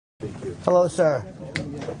Hello, sir.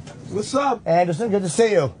 What's up? Anderson, good to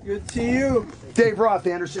see you. Good to see you. Dave Roth,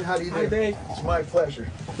 Anderson, how do you do? Hi, Dave. It's my pleasure.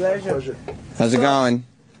 Pleasure. How's it going?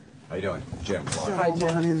 How you doing, Jim? Hi, Jim.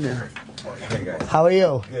 On in there. Hey guys. How are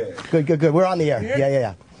you? Good. Good. We're on the air. Here?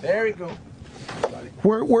 Yeah. There we go.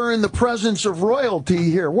 We're in the presence of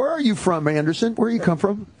royalty here. Where are you from, Anderson? Where you come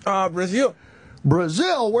from? Brazil.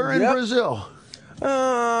 Brazil. Where in Yep. Brazil?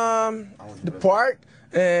 The part,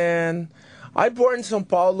 and I born in São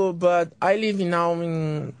Paulo, but I live now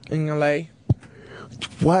in LA.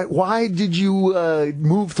 Why did you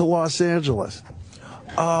move to Los Angeles?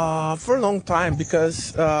 For a long time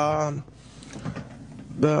because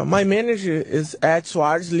my manager is Ed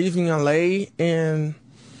Suarez, living in LA, and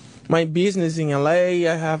my business in LA.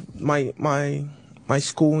 I have my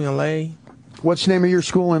school in LA. What's the name of your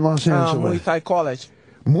school in Los Angeles? Muay Thai College.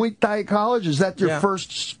 Muay Thai College? Is that your Yeah.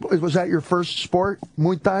 first? Was that your first sport?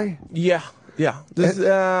 Muay Thai? Yeah. This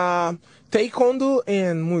Taekwondo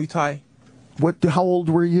and Muay Thai. How old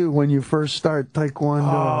were you when you first started Taekwondo?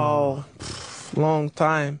 Oh, long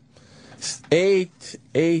time. Eight.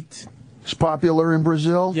 It's popular in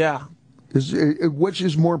Brazil? Yeah. Which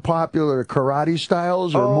is more popular, karate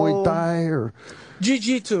styles or Muay Thai or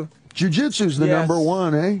Jiu-Jitsu. Jiu-Jitsu's the Yes. number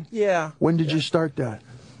one, eh? Yeah. When did you start that?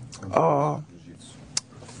 For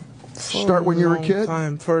Start when you were a long kid?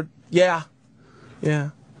 Time. Yeah.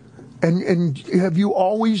 And have you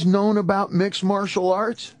always known about mixed martial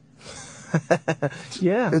arts?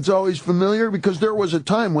 Yeah. It's always familiar because there was a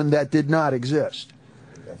time when that did not exist.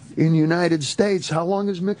 In the United States, how long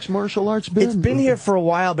has mixed martial arts been? It's been here for a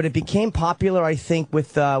while, but it became popular, I think,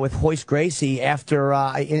 with Hoist Gracie after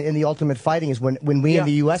in the Ultimate Fighting is when we in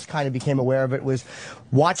the U.S. kind of became aware of it, was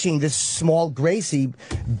watching this small Gracie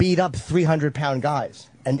beat up 300-pound guys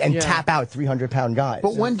and tap out 300-pound guys.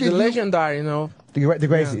 But when did The legendary, you know. The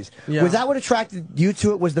Gracies. Yeah. Was that what attracted you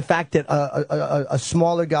to it? Was the fact that a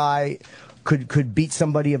smaller guy could beat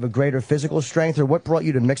somebody of a greater physical strength, or what brought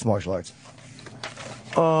you to mixed martial arts?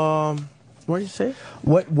 What do you say?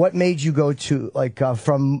 What made you go to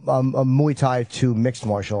from Muay Thai to mixed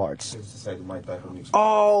martial arts?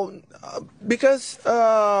 Because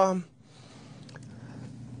I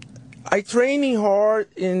training hard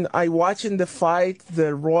and I watching the fight,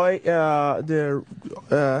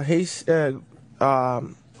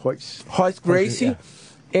 Hoist Gracie,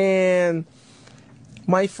 and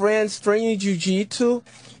my friends training jiu-jitsu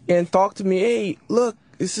and talk to me. Hey, look,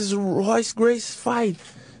 this is Hoist Gracie fight.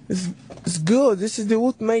 It's good. This is the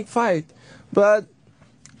ultimate fight. But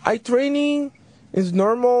I training is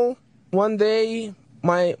normal. One day,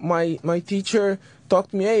 my teacher talked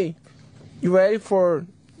to me. Hey, you ready for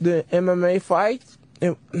the MMA fight?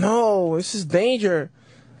 And, no, this is danger.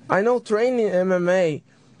 I know training MMA,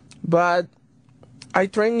 but I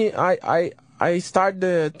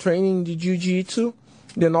started training the jiu-jitsu,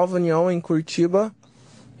 the Nova União in Curitiba.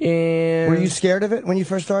 And were you scared of it when you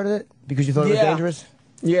first started it because you thought it was dangerous?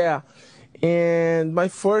 Yeah. And my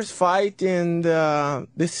first fight in the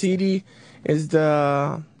city is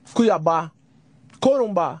the Cuiabá,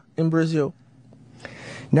 Corumbá in Brazil.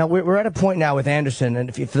 Now we're at a point now with Anderson,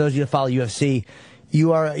 and for those of you that follow UFC,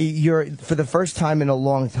 you're for the first time in a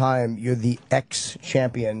long time, you're the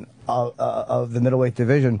ex-champion of the middleweight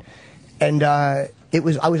division, and I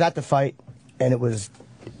was at the fight, and it was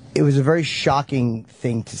a very shocking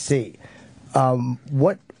thing to see.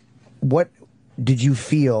 What did you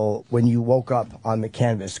feel when you woke up on the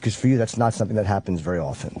canvas? Because for you, that's not something that happens very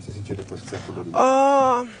often.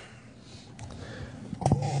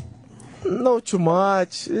 Not too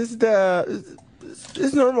much. It's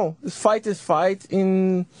normal. This fight is fight.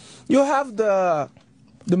 You have the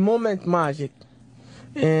moment magic,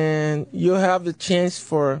 and you have the chance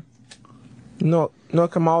for knock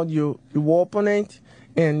him out your opponent,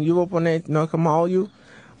 and your opponent knock him out you.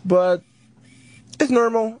 But it's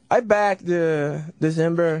normal. I back the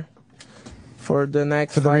December for the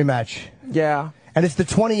next for the fight. rematch. Yeah. And it's the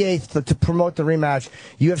 28th to promote the rematch.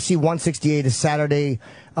 UFC 168 is Saturday,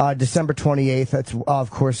 December 28th. That's,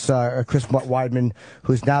 of course, Chris Weidman,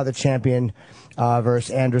 who's now the champion,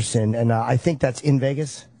 versus Anderson. And I think that's in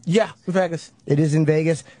Vegas. Yeah, Vegas. It is in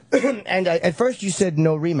Vegas. And at first you said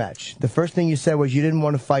no rematch. The first thing you said was you didn't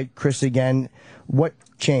want to fight Chris again. What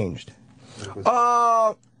changed?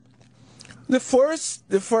 The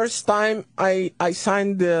first time I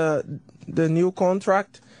signed the new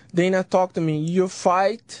contract, Dana talked to me. You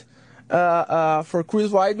fight for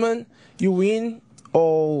Chris Weidman, you win,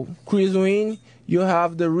 or Chris win, you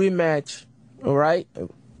have the rematch. All right.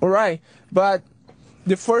 But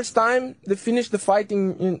the first time they finished the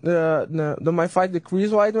fighting in my fight, the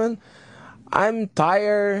Chris Weidman, I'm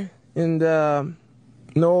tired and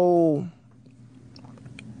no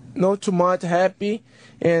too much happy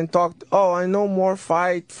and talked, oh, I no more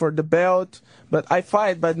fight for the belt, but I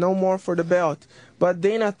fight, but no more for the belt. But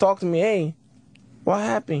Dana talked to me, hey, what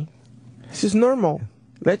happened? This is normal.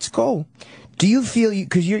 Let's go. Do you feel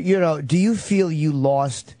because do you feel you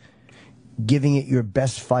lost giving it your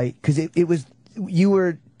best fight? Because it was, you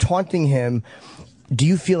were taunting him. Do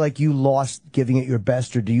you feel like you lost giving it your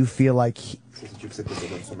best, or do you feel like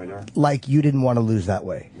you didn't want to lose that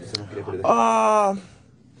way?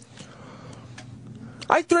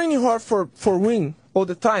 I train hard for win all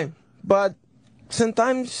the time, but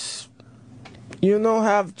sometimes you don't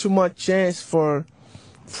have too much chance for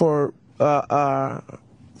win.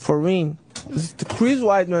 The Chris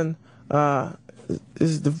Weidman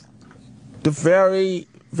is the very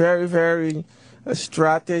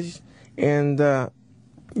strategy, and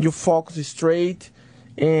you focus straight,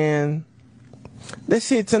 and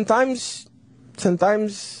that's it. Sometimes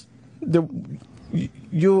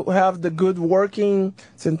you have the good working,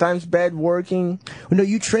 sometimes bad working. Well, no,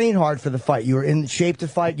 you trained hard for the fight. You were in shape to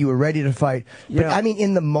fight. You were ready to fight. But Yeah. I mean,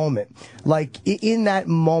 in the moment, like in that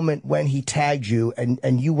moment when he tagged you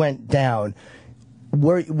and you went down,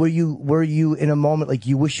 were you in a moment like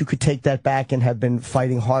you wish you could take that back and have been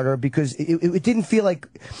fighting harder? Because it didn't feel like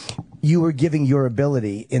you were giving your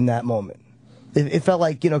ability in that moment. It felt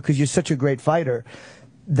like, because you're such a great fighter,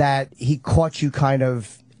 that he caught you kind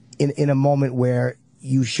of in a moment where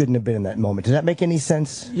you shouldn't have been in that moment. Does that make any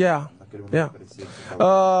sense? Yeah. I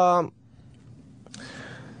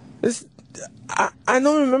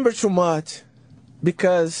don't remember too much,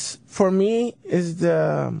 because for me is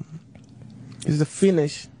the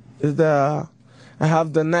finish. I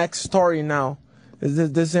have the next story now. It's the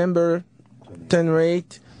December 10 or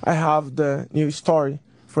 8. I have the new story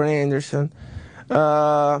for Anderson.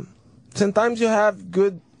 Sometimes you have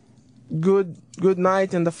good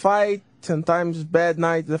night in the fight, sometimes bad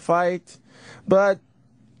night in the fight, but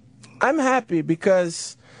I'm happy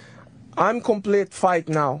because I'm complete fight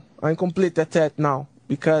now. I'm complete attack now,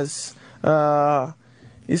 because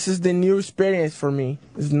this is the new experience for me.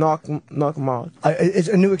 It's knock 'em out. It's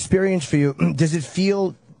a new experience for you. Does it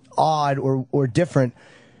feel odd or different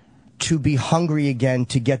to be hungry again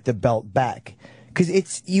to get the belt back? Because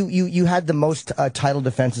it's you had the most title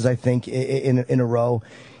defenses, I think, in a row.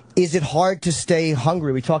 Is it hard to stay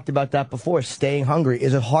hungry? We talked about that before, staying hungry.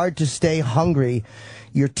 Is it hard to stay hungry,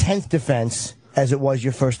 your 10th defense, as it was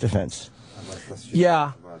your first defense?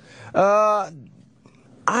 Yeah. I'm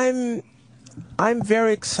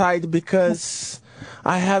very excited because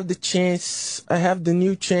I have the chance, I have the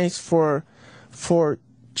new chance for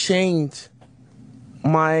change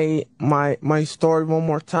my story one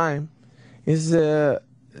more time. Is the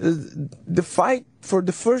fight for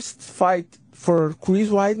the first fight for Chris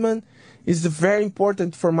Weidman is very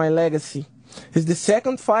important for my legacy. Is the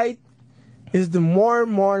second fight is the more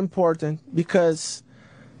important, because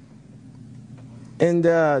in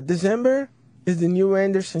December is the new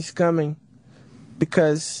Anderson's coming,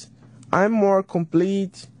 because I'm more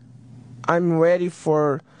complete. I'm ready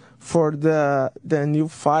for the new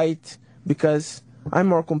fight, because I'm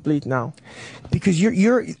more complete now. Because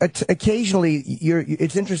you're occasionally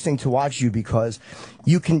it's interesting to watch you, because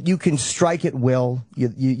you can strike at will.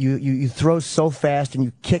 You throw so fast and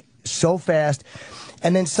you kick so fast,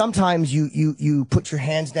 and then sometimes you put your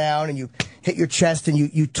hands down and you hit your chest and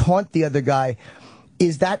you taunt the other guy.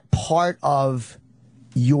 Is that part of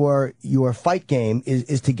your fight game?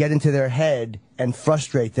 Is to get into their head and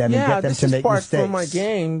frustrate them and get them to make mistakes? Yeah, this is part of my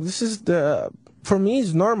game. This is for me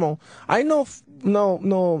it's normal. I know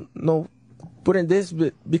no putting this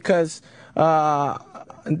because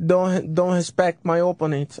don't respect my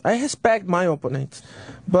opponents. I respect my opponents,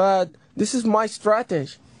 but this is my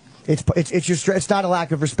strategy. It's your it's not a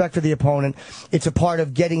lack of respect for the opponent. It's a part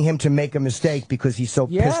of getting him to make a mistake because he's so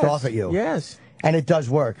pissed off at you. Yes. And it does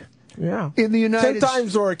work. Yeah. In the United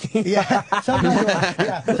Sometimes working. Yeah. Sometimes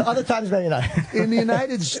yeah. Other times maybe not. In the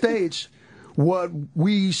United States, what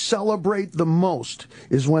we celebrate the most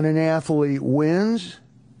is when an athlete wins,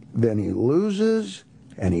 then he loses,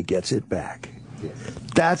 and he gets it back.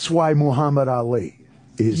 That's why Muhammad Ali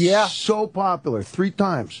is so popular. 3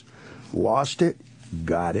 times. Lost it,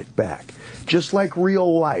 got it back. Just like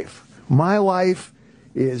real life. My life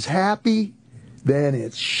is happy, then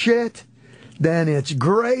it's shit, then it's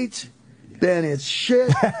great, then it's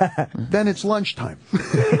shit, then it's lunchtime.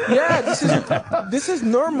 Yeah, this is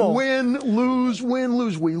normal. Win, lose, win,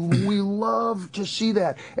 lose. We love to see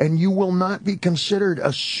that. And you will not be considered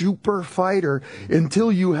a super fighter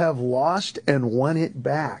until you have lost and won it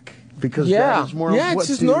back. Because that is more this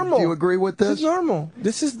is normal. Do you agree with this? This is normal.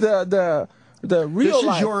 This is the the real This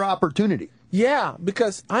life. is your opportunity. Yeah,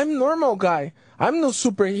 because I'm normal guy. I'm no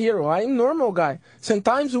superhero. I'm normal guy.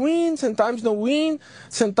 Sometimes win, sometimes no win.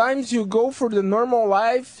 Sometimes you go for the normal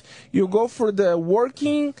life. You go for the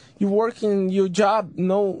working. You work in your job.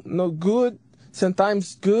 No good.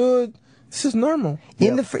 Sometimes good. This is normal.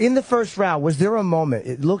 In the first round, was there a moment?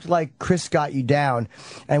 It looked like Chris got you down,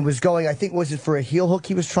 and was going. I think was it for a heel hook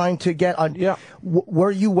he was trying to get on. Yeah.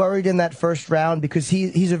 Were you worried in that first round because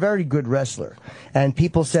he's a very good wrestler, and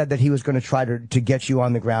people said that he was going to try to get you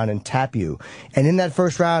on the ground and tap you. And in that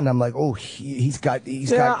first round, I'm like, oh, he's got.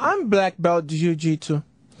 I'm black belt jiu-jitsu.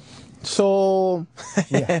 So,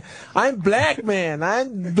 I'm black, man.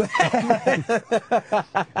 I'm black, man.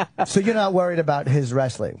 So you're not worried about his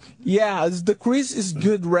wrestling? Yeah, the Chris is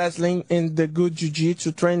good wrestling, and the good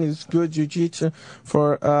jiu-jitsu training is good jiu-jitsu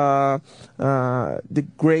for the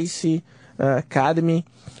Gracie Academy.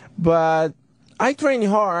 But I train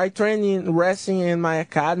hard. I train in wrestling in my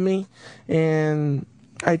academy, and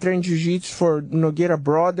I train jiu-jitsu for Nogueira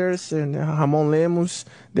Brothers and Ramon Lemos,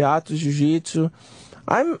 the Atos Jiu-Jitsu.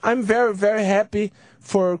 I'm very, very happy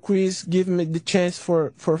for Chris giving me the chance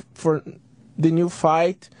for the new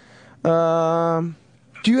fight. Do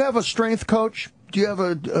you have a strength coach? Do you have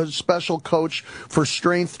a special coach for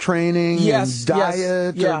strength training and diet?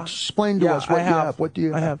 Yes, yeah. Explain to us what you have. What do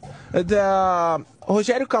you have? The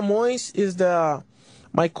Rogério Camões is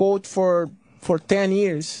my coach for 10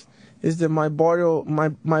 years. Is my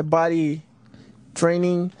body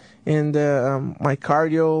training and my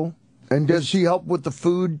cardio. And does he help with the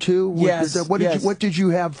food too? Yes. What did you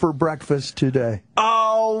have for breakfast today?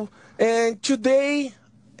 Oh, and today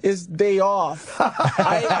is day off.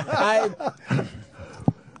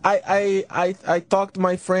 I talked to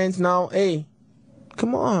my friends now. Hey,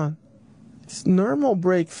 come on, it's normal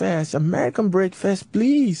breakfast, American breakfast,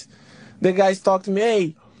 please. The guys talk to me.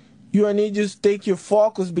 Hey, you need to take your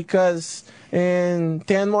focus because in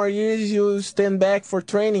 10 more years you stand back for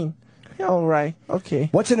training. All right. Okay.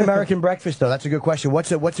 What's an American breakfast, though? That's a good question.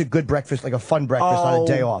 What's a good breakfast, like a fun breakfast on a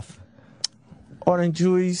day off? Orange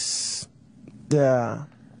juice, the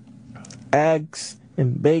eggs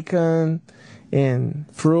and bacon and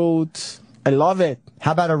fruits. I love it.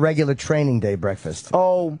 How about a regular training day breakfast?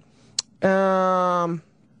 Oh, no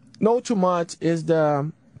too much is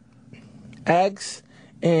the eggs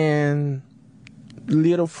and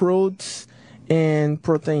little fruits and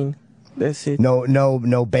protein. That's it.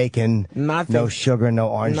 No bacon. Nothing. No sugar. No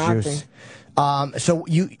orange Nothing. juice. So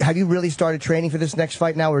have you really started training for this next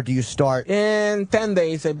fight now, or do you start? In 10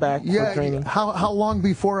 days, I back for training. How long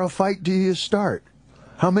before a fight do you start?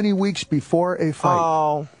 How many weeks before a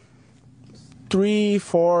fight? 3,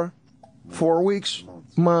 4. 4 weeks?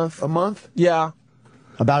 Month. A month? Yeah.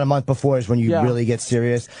 About a month before is when you really get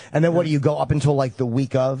serious. And then what do you go up until like the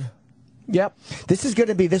week of? Yep. This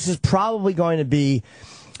is probably going to be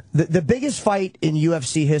the biggest fight in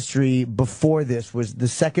UFC history. Before this was the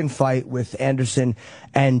second fight with Anderson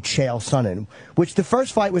and Chael Sonnen, which the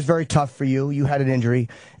first fight was very tough for you. You had an injury,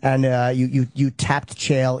 and you tapped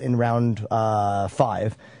Chael in round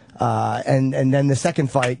 5. And then the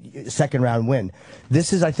second fight, second round win.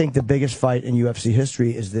 This is, I think, the biggest fight in UFC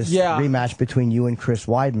history is this rematch between you and Chris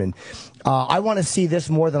Weidman. I want to see this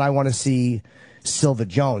more than I want to see Silva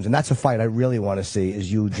Jones, and that's a fight I really want to see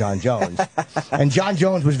is you, John Jones. And John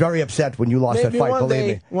Jones was very upset when you lost that fight,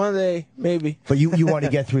 believe me. One day, maybe. But you want to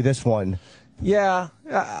get through this one. Yeah,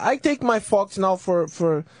 I take my focus now for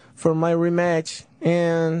my rematch,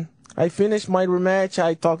 and I finish my rematch.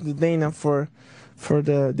 I talk to Dana for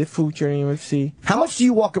the future in UFC. How much do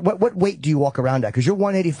you walk? What weight do you walk around at? Because you're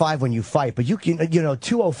 185 when you fight, but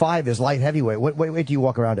 205 is light heavyweight. What weight do you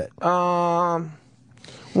walk around at?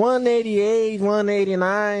 188,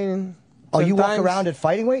 189. Oh, you walk around at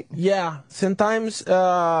fighting weight? Yeah, sometimes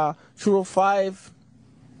 205.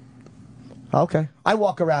 Okay. I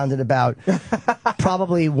walk around at about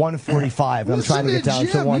probably 145. I'm trying to get down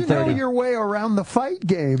to 130. You know your way around the fight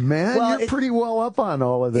game, man. Well, you're pretty well up on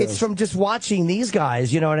all of this. It's from just watching these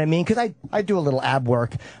guys, you know what I mean? Because I do a little ab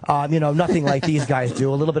work, nothing like these guys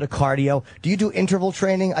do, a little bit of cardio. Do you do interval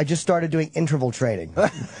training? I just started doing interval training.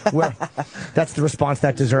 That's the response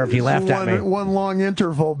that deserved. He laughed at me. One long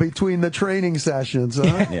interval between the training sessions,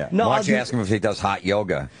 huh? Yeah. No, Why don't you ask him if he does hot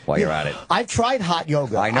yoga while you're at it? I've tried hot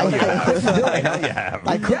yoga. I know you have. I couldn't do it. I know you have.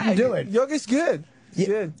 I couldn't do it. Yoga's good.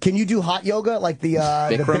 Good. Can you do hot yoga like the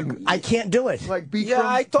Bikram? I can't do it. Like Bikram? Yeah,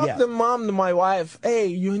 I told Yeah. the mom to my wife, hey,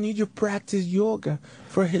 you need to practice yoga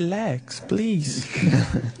for her legs, please.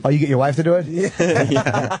 Oh, you get your wife to do it?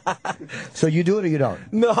 Yeah. So you do it or you don't?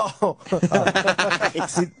 No.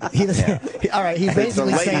 He doesn't. All right, he's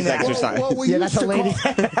basically ladies' saying that. exercise. Well, we Yeah, used that's a to lady.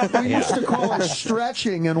 we used to call it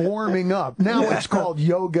stretching and warming up. Now it's called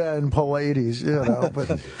yoga and Pilates, you know.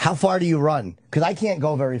 But How far do you run? Because I can't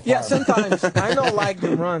go very far. Yeah, sometimes. I don't like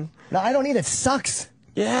to run. No, I don't need it. Sucks.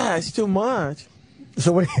 Yeah, it's too much.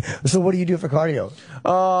 So what do you do for cardio?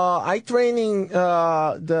 I training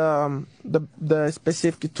the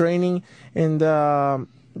specific training and the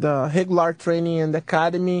regular training in the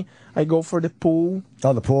academy. I go for the pool.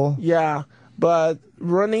 Oh, the pool. Yeah, but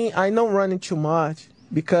running, I don't running too much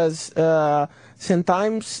because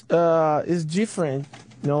sometimes it's different,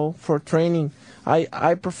 you know, for training.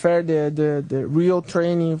 I prefer the real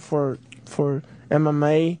training for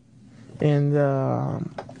MMA and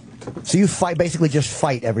So you fight, basically just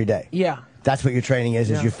fight every day. yeah. That's what your training is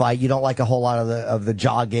Yeah. you fight. You don't like a whole lot of the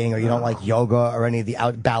jogging, or you don't like yoga or any of the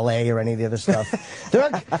ballet or any of the other stuff.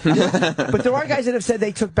 But there are guys that have said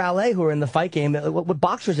they took ballet who are in the fight game. What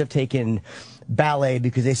boxers have taken ballet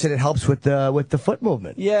because they said it helps with the foot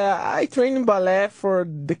movement. Yeah, I trained ballet for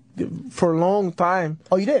a long time.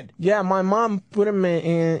 Oh, you did? Yeah, my mom put me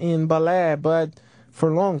in ballet, but for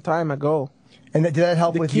a long time ago. And did that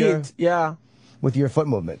help The with kids, yeah, your foot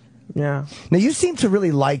movement? yeah. Now, you seem to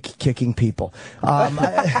really like kicking people.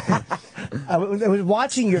 I was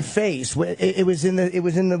watching your face. It was in the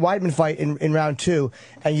Weidman fight in round 2,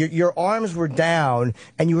 and your arms were down,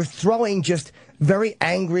 and you were throwing just very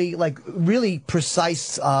angry, like really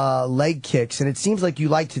precise leg kicks. And it seems like you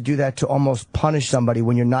like to do that to almost punish somebody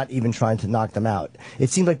when you're not even trying to knock them out. It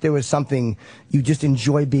seemed like there was something you just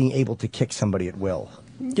enjoy being able to kick somebody at will.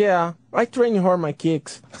 Yeah, I train hard my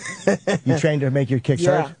kicks. You train to make your kicks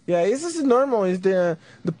Yeah, hurt? yeah. This is normal. Is the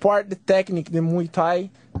technique, the Muay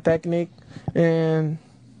Thai technique, and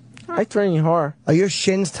I train hard. Are your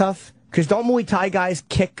shins tough? Because don't Muay Thai guys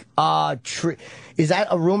kick tree? Is that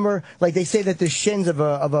a rumor? Like they say that the shins of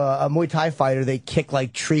a Muay Thai fighter, they kick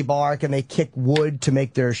like tree bark and they kick wood to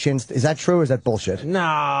make their shins. Is that true or is that bullshit?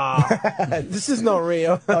 Nah, this is not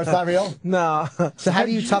real. Oh, it's not real? Nah. So how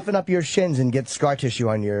do you toughen up your shins and get scar tissue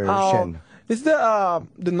on your shin? It's the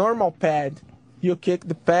normal pad. You kick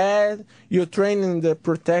the pad. You're training the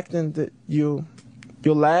protecting your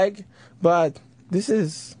leg, but this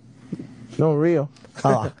is not real.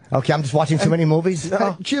 Oh, okay. I'm just watching too many movies.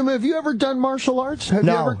 Hey, Jim, have you ever done martial arts? Have you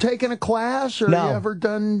No. ever taken a class, or No. you ever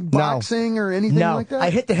done No. boxing or anything No, like that? I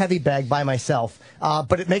hit the heavy bag by myself,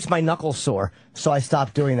 but it makes my knuckles sore, so I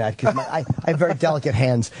stopped doing that because I have very delicate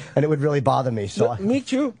hands, and it would really bother me. So Me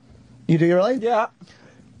too. you do really? Yeah.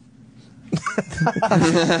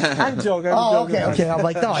 I'm joking. Oh, okay. I'm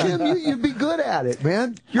like, no. Jim, you'd be good at it,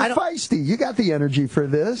 man. You're I don't- feisty. You got the energy for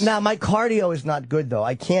this. Now my cardio is not good though.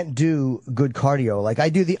 I can't do good cardio. Like I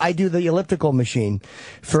do the elliptical machine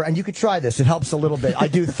and you could try this. It helps a little bit. I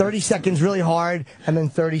do 30 seconds really hard and then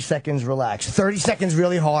 30 seconds relax. 30 seconds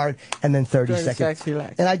really hard and then 30 seconds seconds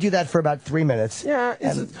relax. And I do that for about 3 minutes. Yeah,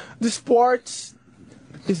 the sports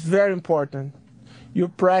is very important. Your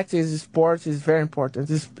practice sports is very important.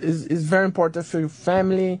 It's very important for your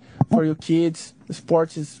family, for your kids. The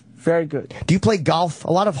sports is very good. Do you play golf?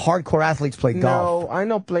 A lot of hardcore athletes play golf. No, I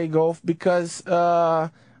don't play golf because I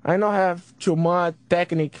don't have too much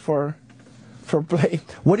technique for play.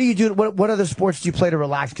 What do you do? What other sports do you play to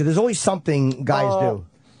relax? Because there's always something guys do.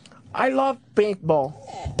 I love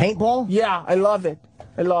paintball. Paintball? Yeah, I love it.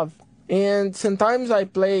 And sometimes I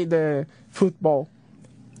play the football.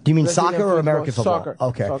 Do you mean Brazilian soccer or football. American football? Soccer.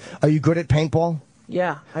 Okay. Soccer. Are you good at paintball?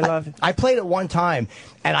 Yeah, I love it. I played it one time,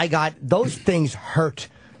 and I got those things hurt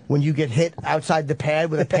when you get hit outside the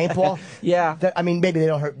pad with a paintball. Yeah. I mean, maybe they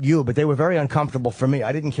don't hurt you, but they were very uncomfortable for me.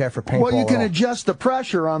 I didn't care for paintball. Well, you can at all. adjust the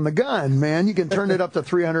pressure on the gun, man. You can turn it up to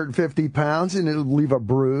 350 pounds, and it'll leave a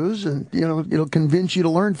bruise, and it'll convince you to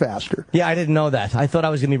learn faster. Yeah, I didn't know that. I thought I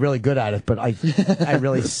was going to be really good at it, but I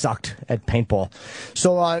really sucked at paintball.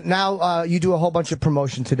 So now you do a whole bunch of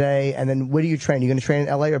promotion today, and then where do you train? You going to train in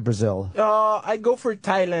L.A. or Brazil? I go for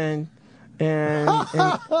Thailand, and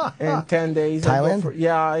 10 days. Thailand?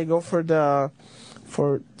 I go for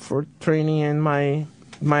training in my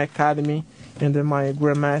academy and then my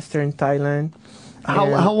grandmaster in Thailand.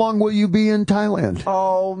 How long will you be in Thailand?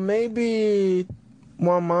 Oh, maybe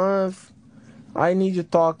 1 month. I need to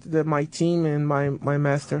talk to my team and my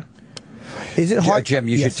master. Is it hard? Jim,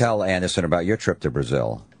 you Yes. should tell Anderson about your trip to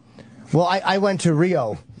Brazil. Well, I went to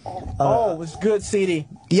Rio. It was good city.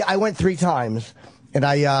 Yeah, I went 3 times. And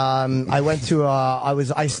I went to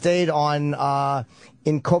I stayed on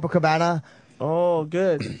in Copacabana. Oh,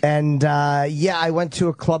 good. And yeah, I went to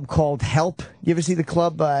a club called Help. You ever see the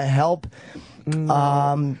club Help?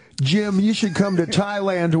 Jim, you should come to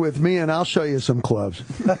Thailand with me, and I'll show you some clubs.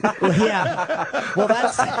 Yeah. Well,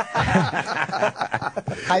 that's.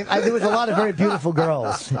 There was a lot of very beautiful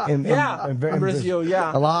girls in Brazil.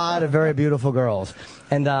 Yeah, a lot of very beautiful girls,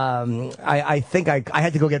 and I think I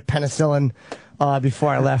had to go get penicillin. Before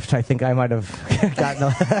I left, I think I might have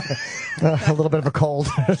gotten a little bit of a cold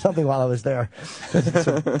or something while I was there.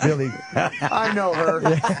 Really, I know her.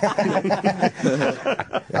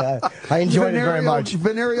 I enjoyed it very much.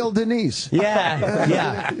 Venereal Denise. Yeah,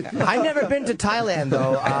 yeah. I've never been to Thailand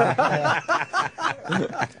though.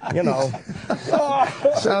 You know.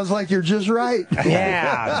 Sounds like you're just right.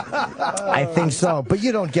 Yeah, I think so. But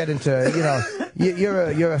you don't get into, you know,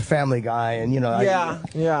 you're a family guy, and you know. Yeah.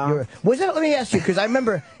 Was that? Let me ask you, because I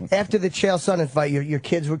remember after the Chael Sonnen fight, your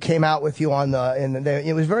kids came out with you on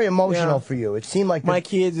it was very emotional for you. It seemed like my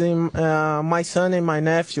kids and my son and my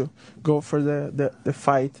nephew go for the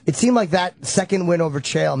fight. It seemed like that second win over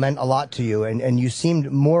Chael meant a lot to you, and you seemed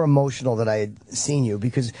more emotional than I had seen you,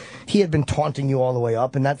 because he had been taunting you all the way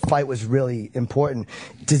up, and that fight was really important.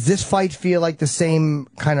 Does this fight feel like the same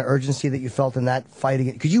kind of urgency that you felt in that fight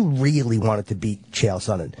again? Because you really wanted to beat Chael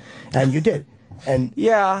Sonnen, and you did. And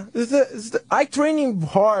yeah, I training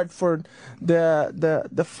hard for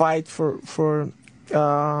the fight for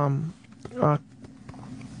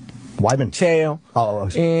Weidman. Chael. Oh,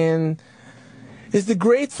 and it's the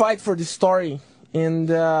great fight for the story, and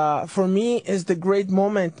for me, it's the great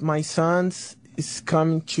moment. My sons is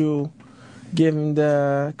coming to give him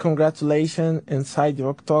the congratulations inside the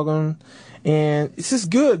octagon, and this is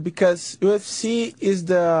good because UFC is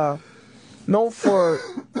the known for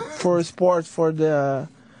sport for the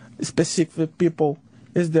specific people.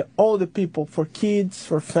 It's the older people, for kids,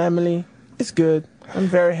 for family. It's good. I'm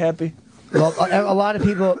very happy. Well, a lot of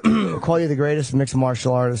people call you the greatest mixed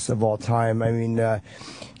martial artist of all time. I mean,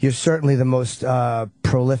 you're certainly the most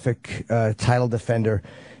prolific title defender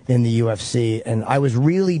in the UFC, and I was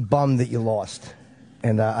really bummed that you lost.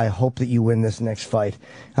 And I hope that you win this next fight.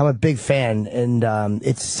 I'm a big fan, and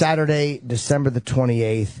it's Saturday, December the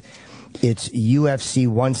 28th. It's UFC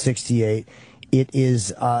 168. It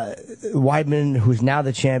is Weidman, who's now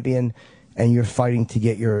the champion, and you're fighting to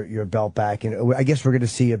get your belt back. And I guess we're going to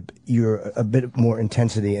see a bit more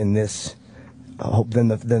intensity in this than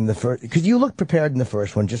the first, because you looked prepared in the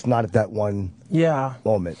first one, just not at that one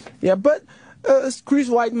moment. Yeah, but Chris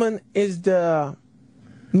Weidman is the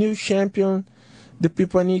new champion. The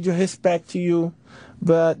people need to respect to you.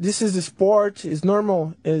 But this is the sport. It's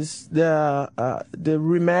normal. It's the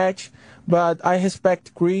rematch. But I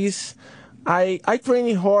respect Chris. I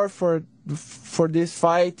training hard for this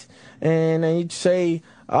fight, and I need to say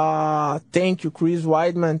thank you, Chris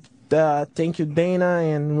Weidman. Thank you, Dana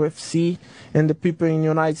and UFC and the people in the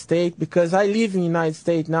United States, because I live in the United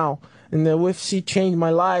States now, and the UFC changed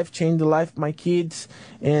my life, changed the life of my kids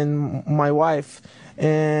and my wife,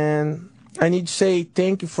 and I need to say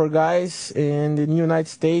thank you for guys in the United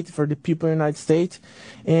States, for the people in the United States.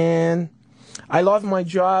 And I love my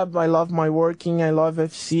job. I love my working. I love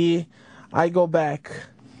FC. I go back.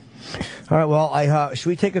 All right. Well, should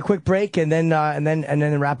we take a quick break and then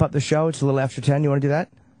wrap up the show? It's a little after 10. You want to do that?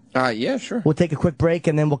 Yeah, sure. We'll take a quick break,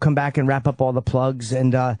 and then we'll come back and wrap up all the plugs.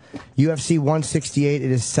 And UFC 168,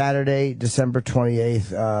 it is Saturday, December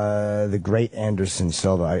 28th. The great Anderson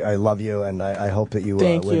Silva. I love you, and I hope that you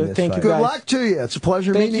win this fight. Good luck to you. It's a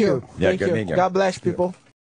pleasure meeting you. Yeah, good meeting you. God bless, people.